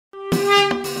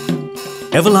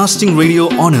Everlasting Radio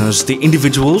honors the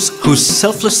individuals whose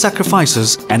selfless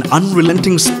sacrifices and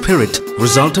unrelenting spirit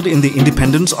resulted in the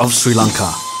independence of Sri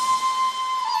Lanka.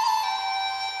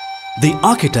 The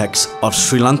Architects of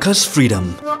Sri Lanka's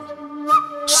Freedom.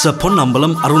 Sir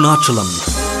Ponnambalam Arunachalam.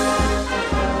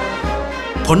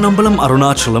 Ponnambalam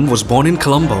Arunachalam was born in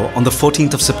Colombo on the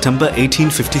 14th of September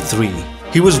 1853.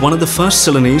 He was one of the first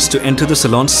Ceylonese to enter the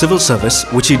Ceylon civil service,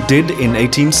 which he did in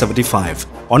 1875.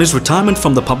 On his retirement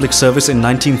from the public service in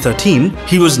 1913,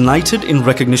 he was knighted in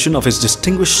recognition of his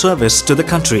distinguished service to the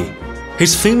country.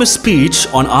 His famous speech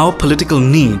on our political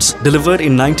needs, delivered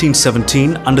in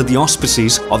 1917 under the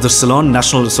auspices of the Ceylon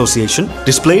National Association,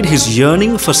 displayed his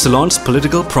yearning for Ceylon's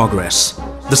political progress.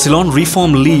 The Ceylon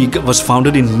Reform League was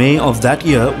founded in May of that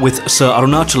year with Sir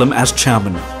Arunachalam as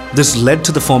chairman. This led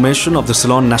to the formation of the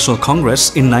Ceylon National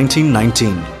Congress in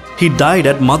 1919. He died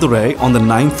at Madurai on the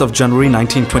 9th of January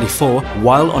 1924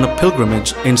 while on a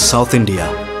pilgrimage in South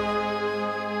India.